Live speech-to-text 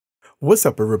What's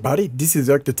up, everybody? This is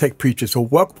Eric the Tech Preacher. So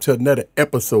welcome to another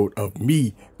episode of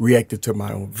me reacting to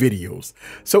my own videos.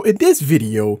 So in this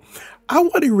video, I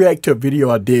want to react to a video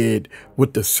I did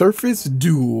with the Surface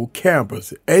Duo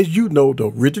cameras. As you know, the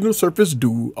original Surface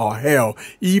Duo, or hell,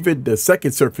 even the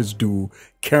second Surface Duo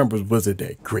cameras wasn't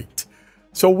that great.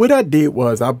 So what I did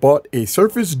was I bought a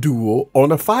Surface Duo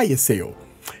on a fire sale.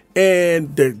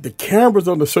 And the cameras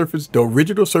on the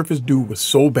original Surface Duo was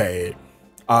so bad.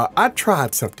 I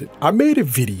tried something. I made a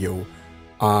video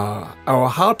on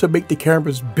how to make the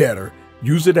cameras better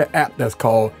using an app that's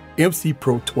called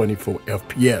McPro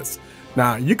 24FPS.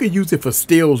 Now, you can use it for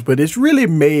stills, but it's really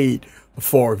made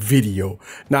for video.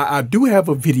 Now, I do have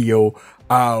a video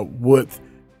with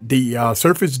the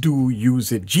Surface Duo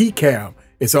using Gcam.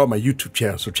 It's on my YouTube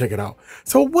channel, so check it out.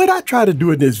 So what I try to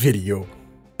do in this video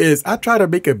is I try to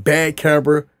make a bad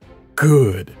camera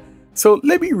good. So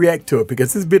let me react to it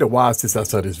because it's been a while since I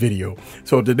saw this video.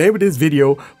 So the name of this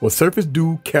video was Surface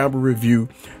Duo Camera Review,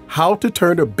 how to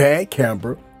turn a bad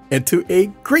camera into a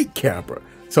great camera.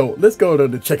 So let's go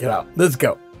to check it out. Let's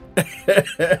go.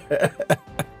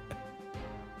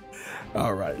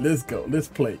 All right, let's go. Let's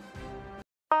play.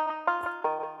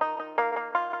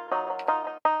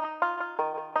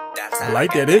 I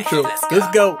like that intro.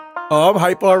 Let's go. Oh, I'm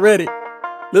hype already.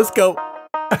 Let's go.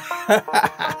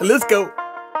 Let's go.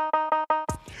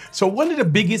 So one of the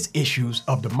biggest issues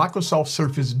of the Microsoft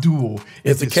Surface Duo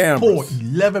is its poor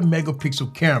 11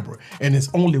 megapixel camera, and it's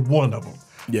only one of them.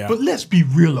 Yeah. But let's be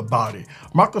real about it.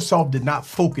 Microsoft did not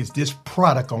focus this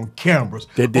product on cameras,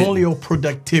 only on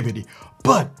productivity.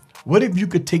 But what if you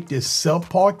could take this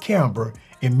subpar camera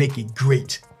and make it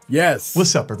great? Yes.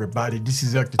 What's up, everybody? This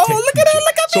is Eric the Tech Preacher. Look at me!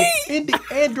 So in the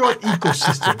Android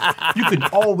ecosystem, you can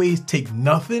always take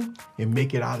nothing and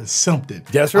make it out of something.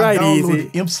 That's right, Easy.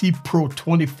 McPro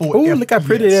 24FPS. Oh, look how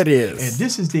pretty that is. And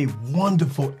this is a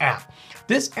wonderful app.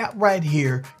 This app right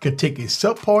here could take a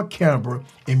subpar camera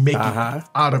and make it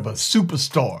out of a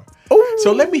superstar. Ooh.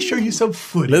 So let me show you some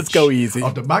footage. Let's go, Easy.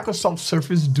 Of the Microsoft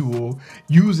Surface Duo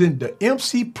using the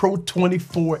McPro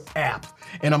 24 app.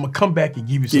 And I'm going to come back and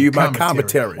give you some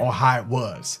commentary on how it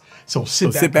was. So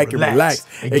sit back and relax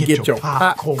and get your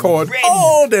popcorn ready.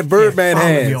 Oh, that Birdman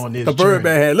hand. The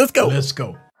Birdman hand. Let's go. Let's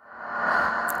go.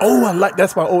 Oh, I like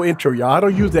that's my old intro, y'all. I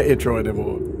don't use that intro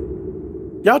anymore.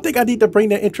 Y'all think I need to bring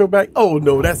that intro back? Oh,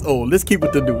 no, that's old. Let's keep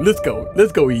it the new. Let's go.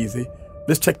 Let's go, Easy.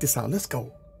 Let's check this out. Let's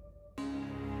go.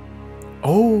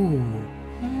 Oh.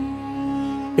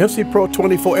 McPro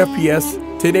 24FPS,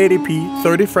 1080p,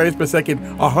 30 frames per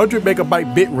second, 100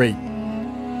 megabyte bit rate.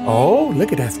 Oh,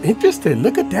 look at that. That's interesting.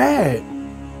 Look at that.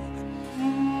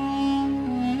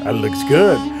 That looks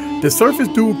good. The Surface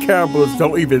Duo cameras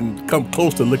don't even come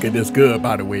close to looking this good,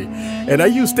 by the way. And I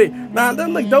used to, now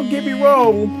look, don't get me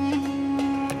wrong.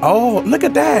 Oh, look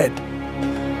at that.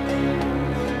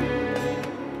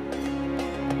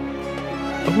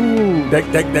 Ooh,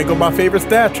 that go my favorite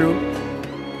statue.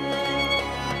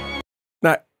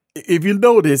 Now, if you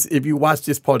notice, if you watch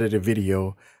this part of the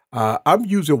video, I'm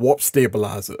using warp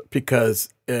stabilizer because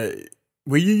when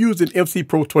you're using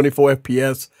McPro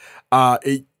 24FPS,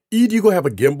 either you're gonna have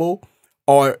a gimbal,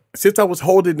 or since I was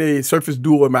holding the Surface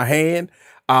Duo in my hand,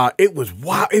 it was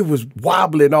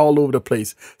wobbling all over the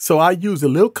place. So I used a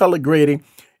little color grading,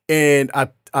 and I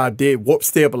did warp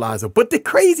stabilizer. But the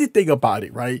crazy thing about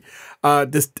it, right?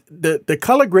 The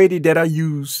color grading that I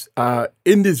use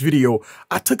in this video,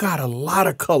 I took out a lot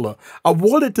of color. I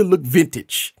wanted to look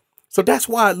vintage. So that's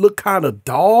why it looked kind of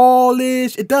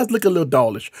dollish. It does look a little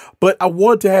dollish, but I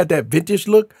wanted to have that vintage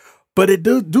look, but it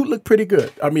do look pretty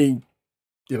good. I mean,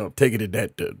 you know, taking it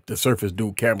that the Surface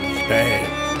Duo camera is bad.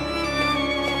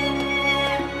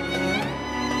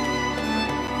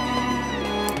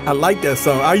 I like that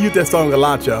song. I use that song a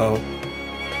lot, y'all.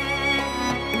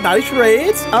 Nice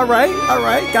reds. All right, all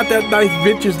right. Got that nice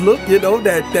vintage look, you know,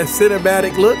 that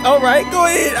cinematic look. All right, go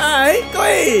ahead. All right, go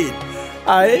ahead.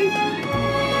 All right.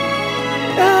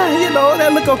 You know,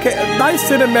 that look okay. A nice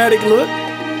cinematic look.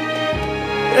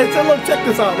 And so look, check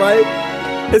this out, right?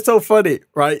 It's so funny,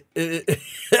 right?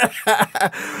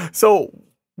 So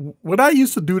when I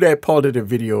used to do that part of the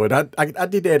video, and I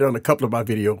did that on a couple of my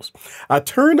videos, I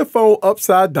turned the phone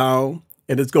upside down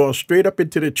and it's going straight up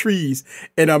into the trees,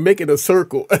 and I'm making a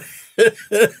circle.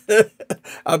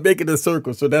 I'm making a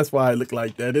circle, so that's why I look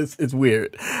like that. It's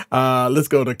weird. Let's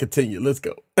go to continue. Let's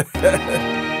go.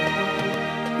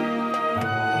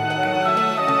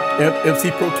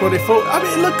 McPro 24. I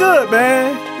mean, it look good,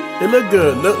 man. It look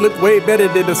good. Look way better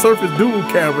than the Surface Duo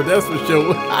camera, that's for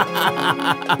sure.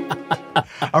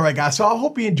 All right, guys. So I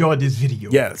hope you enjoyed this video.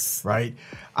 Yes. Right.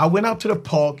 I went out to the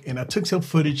park and I took some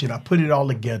footage and I put it all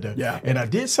together. Yeah. And I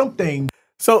did something.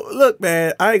 So look,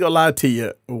 man, I ain't gonna lie to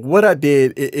you. What I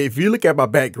did, if you look at my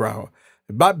background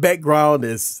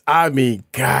is, I mean,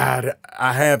 God,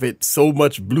 I have it so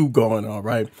much blue going on,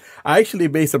 right? I actually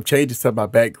made some changes to my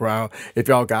background. If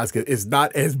y'all guys can, it's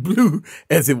not as blue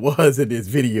as it was in this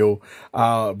video.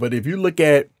 But if you look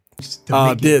at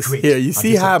this here, you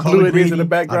see how blue it is in the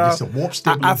background? It's a warp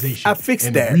stabilization. I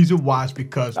fixed that. The reason why is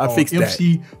because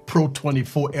McPro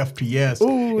 24FPS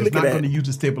is not going to use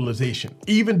the stabilization.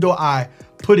 Even though I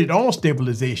put it on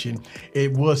stabilization,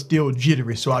 it was still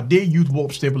jittery. So I did use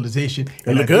warp stabilization,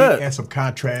 and I did add some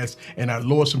contrast, and I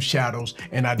lowered some shadows,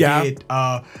 and I did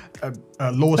lower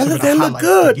some of the highlights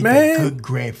to get that good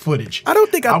grand footage. I don't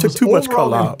think I took too much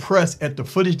color out. I was impressed at the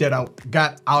footage that I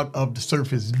got out of the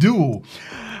Surface Duo.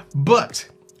 But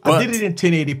I did it in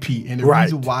 1080p, and the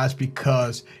reason why is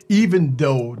because even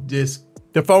though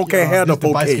the phone can't handle 4K.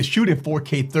 Device can shoot in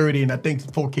 4K 30 and I think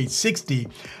 4K 60.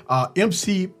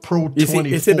 McPro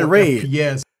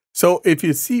 24FPS. So if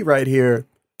you see right here,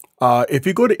 if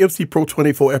you go to McPro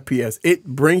 24FPS, it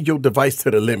brings your device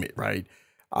to the limit, right?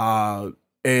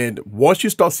 And once you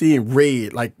start seeing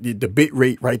red, like the bit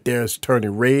rate right there is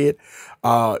turning red,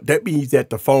 that means that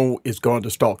the phone is going to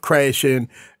start crashing.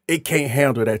 It can't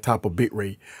handle that type of bit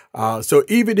rate. So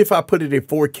even if I put it in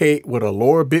 4K with a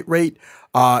lower bit rate,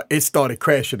 it started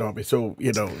crashing on me. So,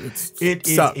 you know, it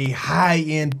is a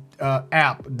high-end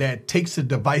app that takes the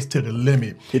device to the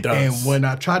limit. It does. And when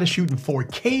I try to shoot in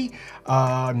 4K,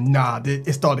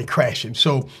 it started crashing.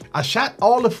 So I shot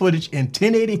all the footage in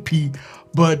 1080p,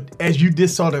 but as you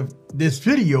just saw this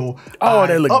video, I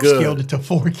upscaled it to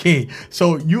 4K.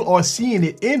 So you are seeing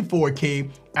it in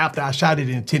 4K after I shot it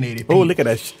in 1080p. Oh, look at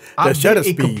that. I did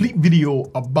a complete video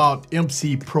about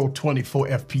McPro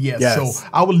 24FPS. Yes. So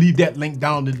I will leave that link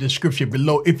down in the description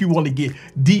below if you want to get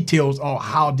details on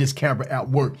how this camera app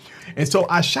works. And so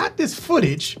I shot this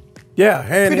footage. Yeah,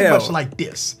 pretty much like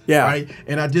this. Yeah. Right.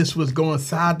 And I just was going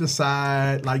side to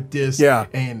side like this. Yeah.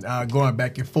 And going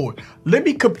back and forth. Let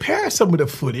me compare some of the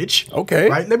footage. Okay.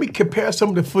 Right. Let me compare some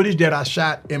of the footage that I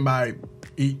shot in my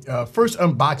first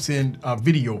unboxing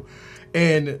video.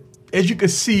 And as you can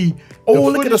see,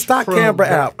 look at the stock camera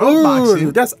app.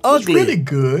 Unboxing, that's ugly. It's really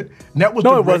good. And that was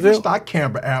the regular stock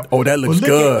camera app. Oh, that looks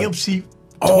good. Look at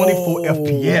McPro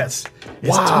 24FPS.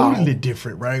 It's totally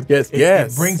different, right? Yes,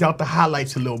 it brings out the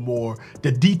highlights a little more.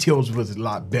 The details was a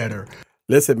lot better.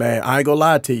 Listen, man, I ain't gonna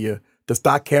lie to you. The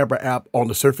stock camera app on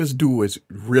the Surface Duo is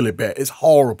really bad. It's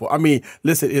horrible. I mean,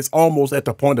 listen, it's almost at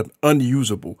the point of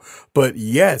unusable. But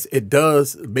yes, it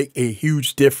does make a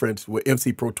huge difference with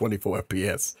McPro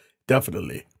 24FPS.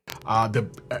 Definitely.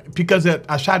 Because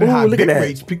I shot at high bit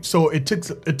rates, so it took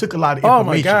a lot of information. Oh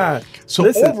my God! So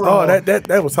overall,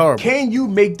 that was horrible. Can you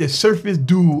make the Surface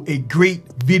Duo a great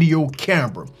video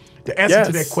camera? The answer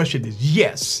to that question is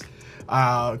yes.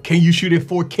 Can you shoot in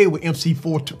 4K with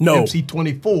McPro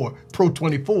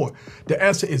 24? The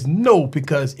answer is no,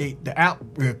 because the app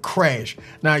will crash.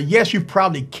 Now, yes, you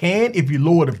probably can if you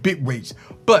lower the bit rates,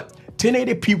 but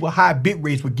 1080p with high bit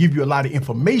rates will give you a lot of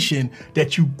information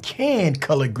that you can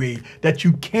color grade, that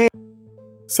you can.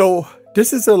 So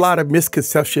this is a lot of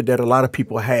misconception that a lot of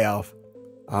people have.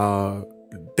 And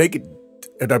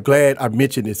I'm glad I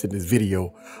mentioned this in this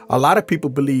video. A lot of people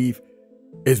believe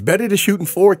it's better to shoot in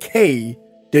 4K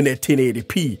than at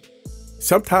 1080p.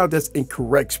 Sometimes that's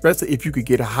incorrect, especially if you could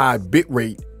get a high bit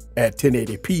rate at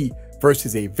 1080p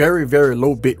versus a very, very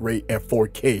low bit rate at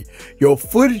 4K. Your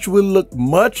footage will look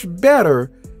much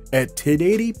better at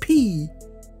 1080p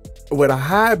with a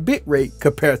high bit rate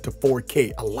compared to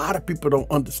 4K. A lot of people don't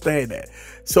understand that.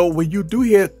 So when you do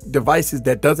hear devices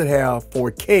that doesn't have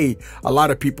 4K, a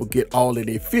lot of people get all of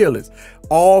their feelings.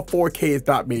 All 4K is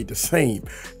not made the same.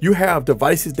 You have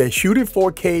devices that shoot in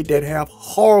 4K that have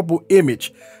horrible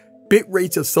image. Bit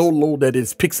rates are so low that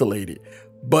it's pixelated.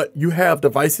 But you have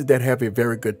devices that have a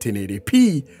very good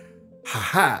 1080p.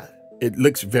 It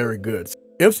looks very good.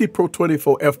 McPro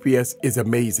 24FPS is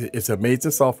amazing. It's amazing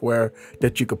software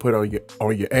that you can put on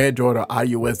your Android or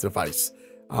iOS device.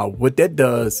 What that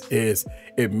does is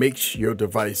it makes your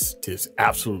device just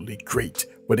absolutely great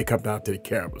when it comes down to the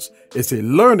cameras. It's a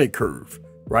learning curve,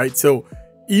 right? So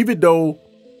even though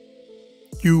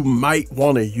you might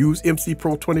want to use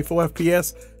McPro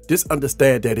 24FPS, just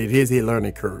understand that it is a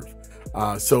learning curve.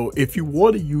 So if you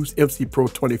want to use McPro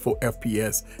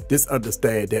 24FPS, just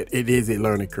understand that it is a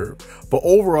learning curve. But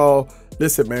overall,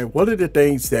 listen, man, one of the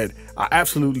things that I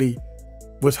absolutely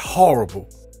was horrible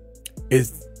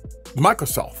is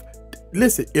Microsoft.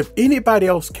 Listen, if anybody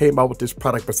else came out with this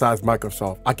product besides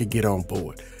Microsoft, I could get on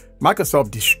board.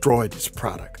 Microsoft destroyed this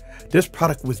product. this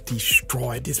product was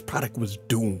destroyed. This product was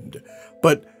doomed.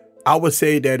 But I would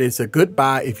say that it's a good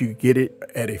buy if you get it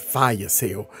at a fire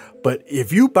sale. But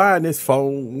if you buying this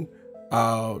phone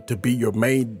to be your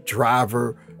main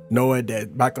driver, knowing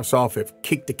that Microsoft have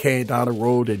kicked the can down the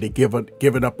road and they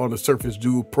given up on the Surface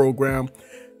Duo program,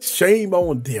 shame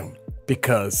on them,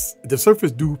 because the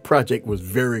Surface Duo project was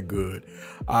very good.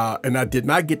 And I did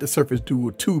not get the Surface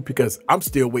Duo 2 because I'm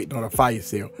still waiting on a fire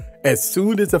sale. As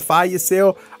soon as the fire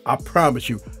sale, I promise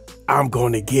you, I'm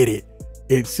going to get it.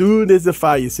 As soon as the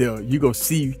fire sale, you go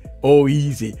see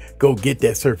Easy go get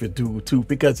that Surface Duo 2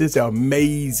 because it's an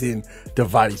amazing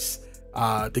device.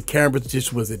 The cameras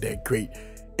just wasn't that great.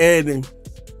 And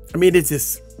I mean, it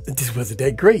just wasn't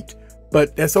that great,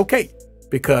 but that's okay,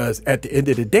 because at the end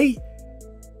of the day,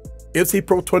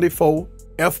 McPro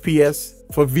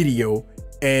 24FPS for video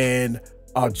and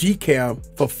Gcam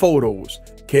for photos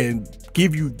can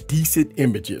give you decent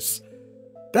images.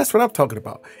 That's what I'm talking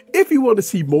about. If you want to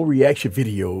see more reaction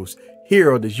videos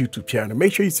here on this YouTube channel,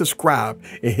 make sure you subscribe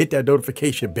and hit that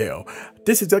notification bell.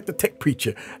 This is Dr. Tech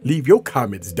Preacher. Leave your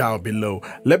comments down below.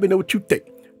 Let me know what you think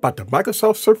about the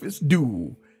Microsoft Surface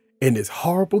Duo and its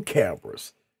horrible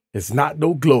cameras. It's not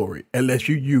no glory unless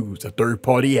you use a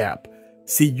third-party app.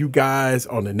 See you guys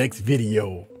on the next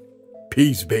video.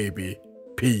 Peace, baby.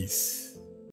 Peace.